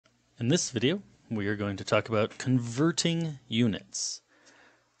In this video, we are going to talk about converting units.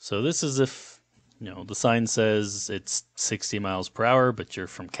 So this is if, the sign says it's 60 miles per hour, but you're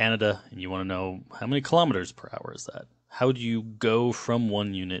from Canada and you want to know how many kilometers per hour is that? How do you go from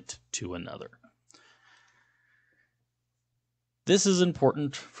one unit to another? This is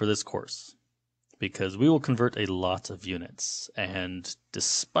important for this course because we will convert a lot of units, and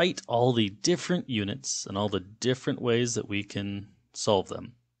despite all the different units and all the different ways that we can solve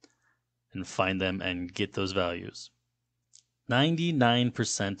them and find them and get those values,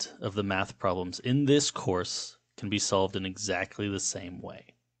 99% of the math problems in this course can be solved in exactly the same way.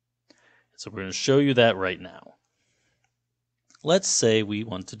 So we're going to show you that right now. Let's say we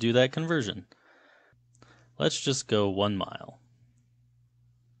want to do that conversion. Let's just go 1 mile.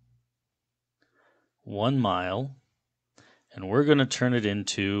 1 mile, and we're going to turn it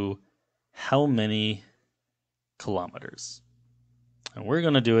into how many kilometers. And we're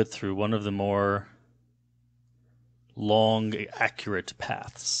going to do it through one of the more long, accurate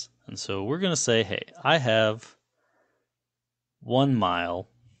paths. And so we're going to say, hey, I have 1 mile.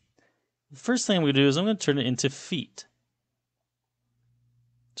 The first thing I'm going to do is I'm going to turn it into feet.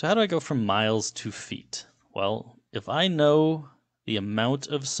 So how do I go from miles to feet? Well, if I know the amount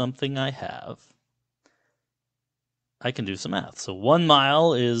of something I have, I can do some math. So 1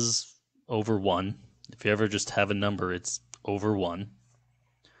 mile is over 1. If you ever just have a number, it's over 1.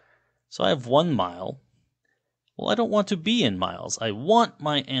 So I have 1 mile. Well, I don't want to be in miles. I want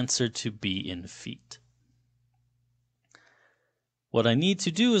my answer to be in feet. What I need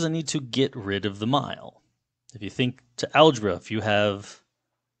to do is I need to get rid of the mile. If you think to algebra, if you have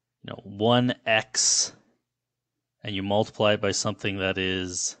 1x and you multiply it by something that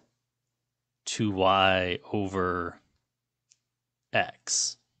is 2y over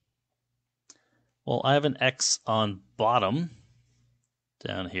x. Well, I have an x on bottom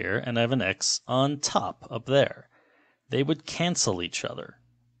down here, and I have an x on top up there. They would cancel each other.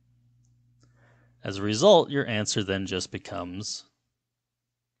 As a result, your answer then just becomes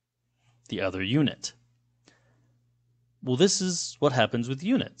the other unit. Well, this is what happens with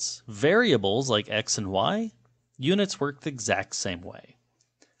units. Variables like x and y, units work the exact same way.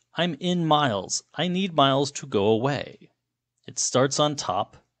 I'm in miles. I need miles to go away. It starts on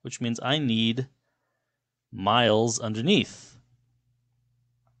top, which means I need miles underneath.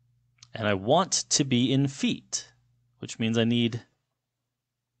 And I want to be in feet, which means I need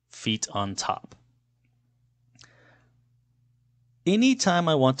feet on top. Anytime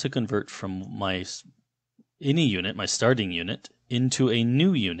I want to convert from any unit, my starting unit, into a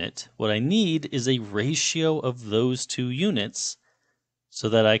new unit, what I need is a ratio of those two units so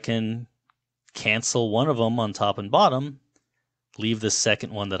that I can cancel one of them on top and bottom, leave the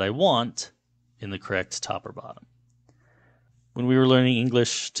second one that I want in the correct top or bottom. When we were learning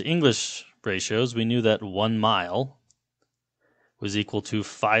English to English ratios, we knew that 1 mile was equal to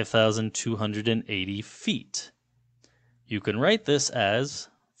 5,280 feet. You can write this as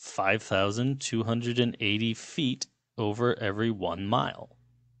 5,280 feet over every 1 mile.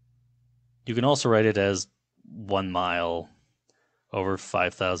 You can also write it as 1 mile over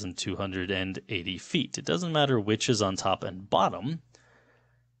 5,280 feet. It doesn't matter which is on top and bottom.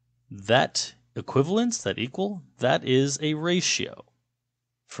 That equivalence, that equal, that is a ratio.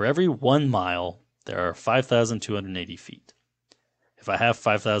 For every 1 mile, there are 5,280 feet. If I have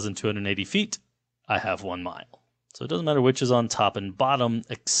 5,280 feet, I have 1 mile. So it doesn't matter which is on top and bottom,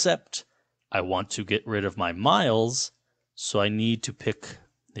 except I want to get rid of my miles, so I need to pick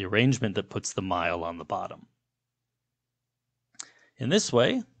the arrangement that puts the mile on the bottom. In this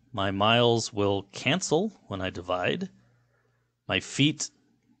way, my miles will cancel when I divide. My feet,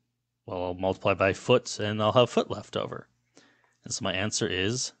 well, I'll multiply by foot, and I'll have foot left over. And so my answer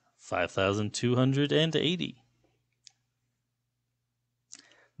is 5,280.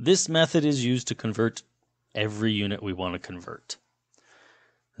 This method is used to convert every unit we want to convert.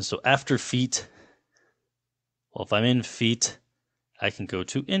 And so after feet, well, if I'm in feet, I can go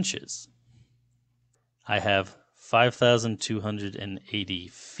to inches. I have 5,280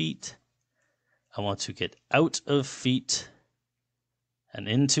 feet. I want to get out of feet and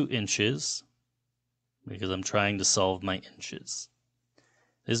into inches because I'm trying to solve my inches.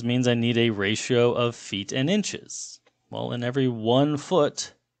 This means I need a ratio of feet and inches. Well, in every 1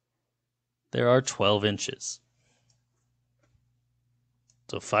 foot, there are 12 inches.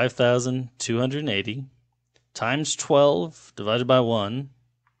 So 5,280 times 12 divided by 1,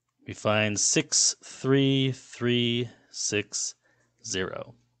 we find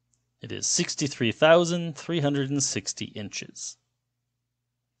 63360. It is 63,360 inches.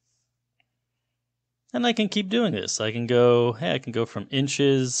 And I can keep doing this. I can go from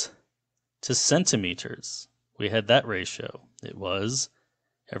inches to centimeters, we had that ratio. It was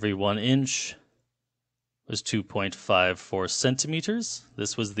every 1 inch was 2.54 centimeters.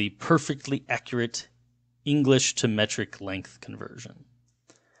 This was the perfectly accurate English to metric length conversion.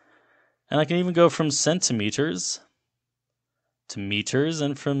 And I can even go from centimeters to meters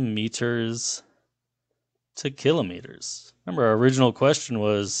and from meters to kilometers. Remember, our original question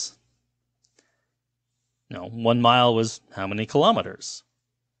was, 1 mile was how many kilometers?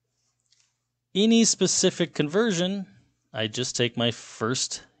 Any specific conversion, I just take my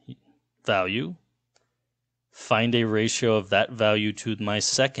first value, find a ratio of that value to my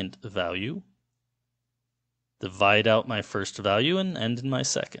second value, divide out my first value, and end in my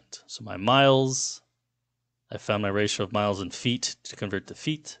second. So my miles, I found my ratio of miles and feet to convert to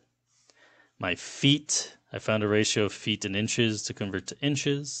feet. My feet, I found a ratio of feet and inches to convert to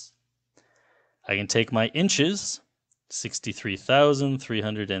inches. I can take my inches,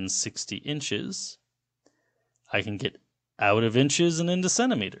 63,360 inches. I can get out of inches and into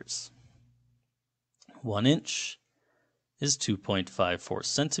centimeters. 1 inch is 2.54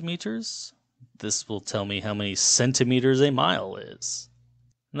 centimeters. This will tell me how many centimeters a mile is.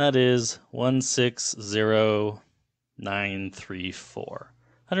 And that is 160,934.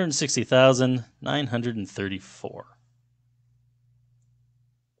 160,934.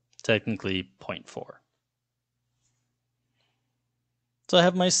 Technically 0.4. So I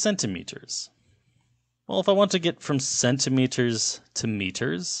have my centimeters. Well, if I want to get from centimeters to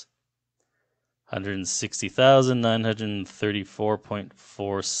meters,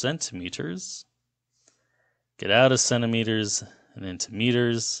 160,934.4 centimeters. Get out of centimeters and into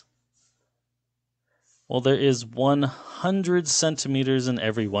meters. Well, there is 100 centimeters in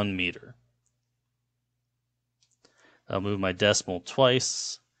every 1 meter. I'll move my decimal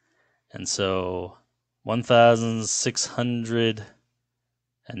twice, and so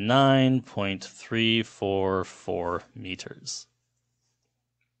 1,609.344 meters.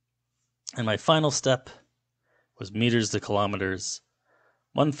 And my final step was meters to kilometers,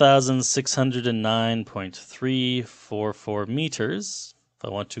 1,609.344 meters. If I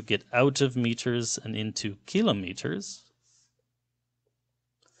want to get out of meters and into kilometers,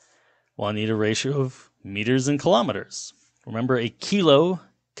 well, I need a ratio of meters and kilometers. Remember, a kilo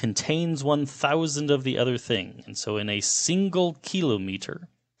contains 1,000 of the other thing. And so in a single kilometer,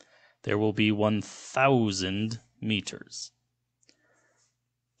 there will be 1,000 meters.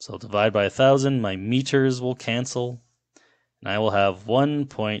 So I'll divide by 1,000, my meters will cancel, and I will have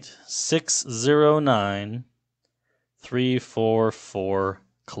 1.609344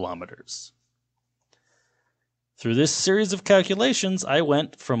 kilometers. Through this series of calculations, I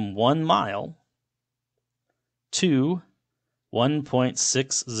went from 1 mile to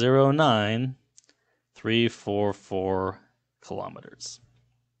 1.609344 kilometers.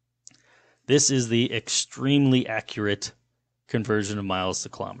 This is the extremely accurate conversion of miles to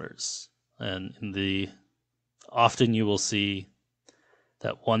kilometers. And often you will see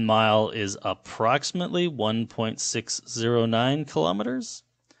that 1 mile is approximately 1.609 kilometers,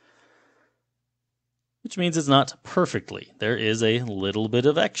 which means it's not perfectly. There is a little bit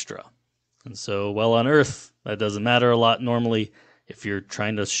of extra. And so, well, on Earth, that doesn't matter a lot normally. If you're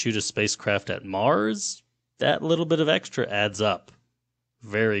trying to shoot a spacecraft at Mars, that little bit of extra adds up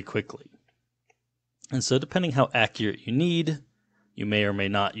very quickly. And so depending how accurate you need, you may or may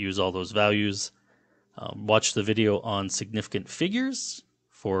not use all those values. Watch the video on significant figures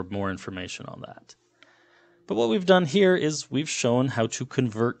for more information on that. But what we've done here is we've shown how to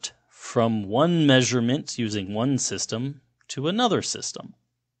convert from one measurement using one system to another system.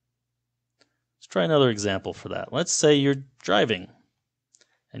 Let's try another example for that. Let's say you're driving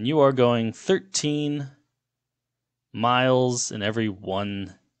and you are going 13 miles in every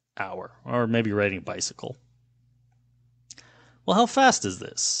 1 hour, or maybe riding a bicycle. Well, how fast is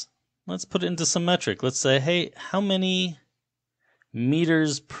this? Let's put it into some metric. Let's say, hey, how many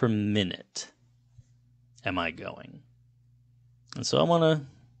meters per minute am I going? And so I want to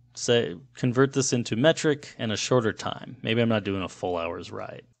say convert this into metric and a shorter time. Maybe I'm not doing a full hour's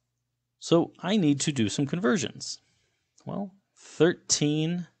ride. So I need to do some conversions. Well,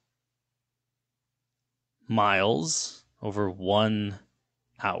 13 miles over 1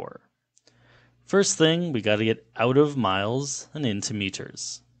 hour. First thing, we got to get out of miles and into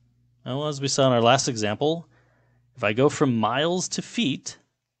meters. Well, as we saw in our last example, if I go from miles to feet,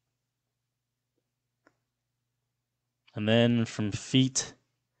 and then from feet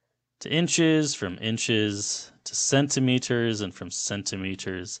to inches, from inches to centimeters, and from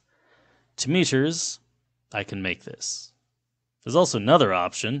centimeters to meters, I can make this. There's also another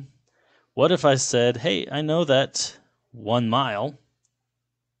option. What if I said, hey, I know that 1 mile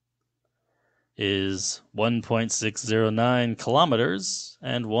is 1.609 kilometers,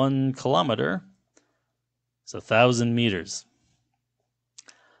 and 1 kilometer is 1,000 meters.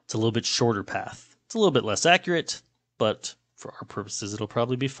 It's a little bit shorter path. It's a little bit less accurate, but for our purposes, it'll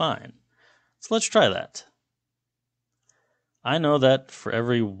probably be fine. So let's try that. I know that for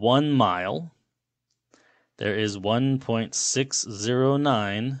every 1 mile, there is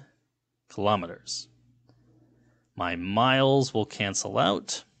 1.609 kilometers. My miles will cancel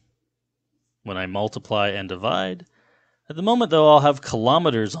out when I multiply and divide. At the moment, though, I'll have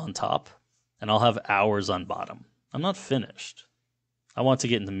kilometers on top, and I'll have hours on bottom. I'm not finished. I want to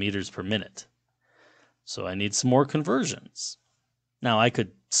get into meters per minute. So I need some more conversions. Now, I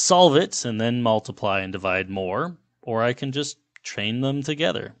could solve it and then multiply and divide more, or I can just chain them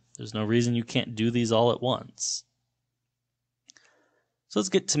together. There's no reason you can't do these all at once. So let's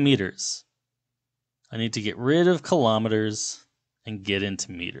get to meters. I need to get rid of kilometers and get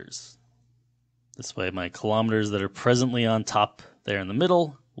into meters. This way, my kilometers that are presently on top there in the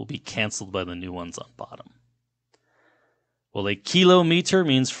middle will be canceled by the new ones on bottom. Well, a kilometer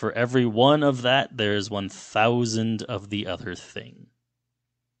means for every one of that, there is 1,000 of the other thing.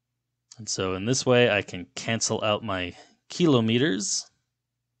 And so in this way, I can cancel out my kilometers,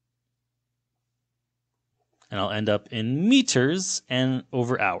 and I'll end up in meters and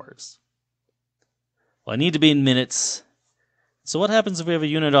over hours. Well, I need to be in minutes. So what happens if we have a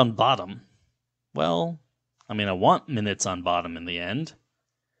unit on bottom? Well, I want minutes on bottom in the end.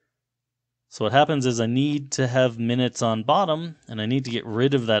 So what happens is I need to have minutes on bottom, and I need to get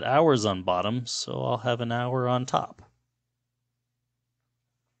rid of that hours on bottom, so I'll have an hour on top.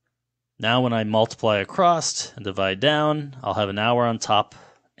 Now when I multiply across and divide down, I'll have an hour on top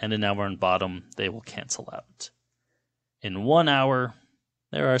and an hour on bottom. They will cancel out. In 1 hour,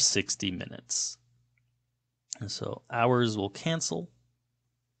 there are 60 minutes. And so hours will cancel.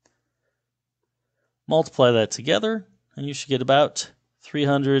 Multiply that together, and you should get about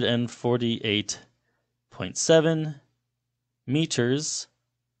 348.7 meters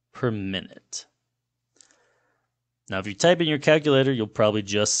per minute. Now, if you type in your calculator, you'll probably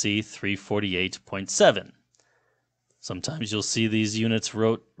just see 348.7. Sometimes you'll see these units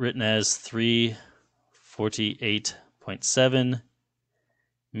written as 348.7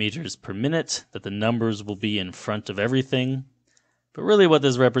 meters per minute, that the numbers will be in front of everything. But really what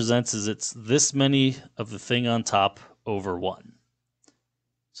this represents is it's this many of the thing on top over 1.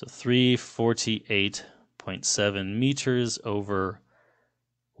 So 348.7 meters over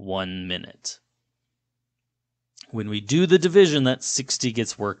 1 minute. When we do the division, that 60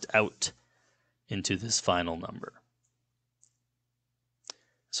 gets worked out into this final number.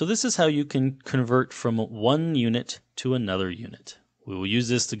 So this is how you can convert from one unit to another unit. We will use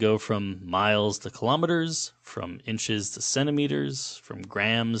this to go from miles to kilometers, from inches to centimeters, from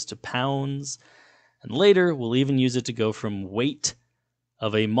grams to pounds, and later we'll even use it to go from weight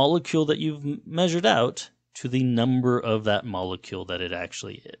of a molecule that you've measured out to the number of that molecule that it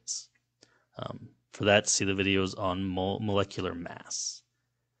actually is. For that, see the videos on molecular mass.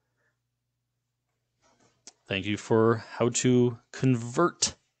 Thank you for how to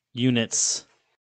convert units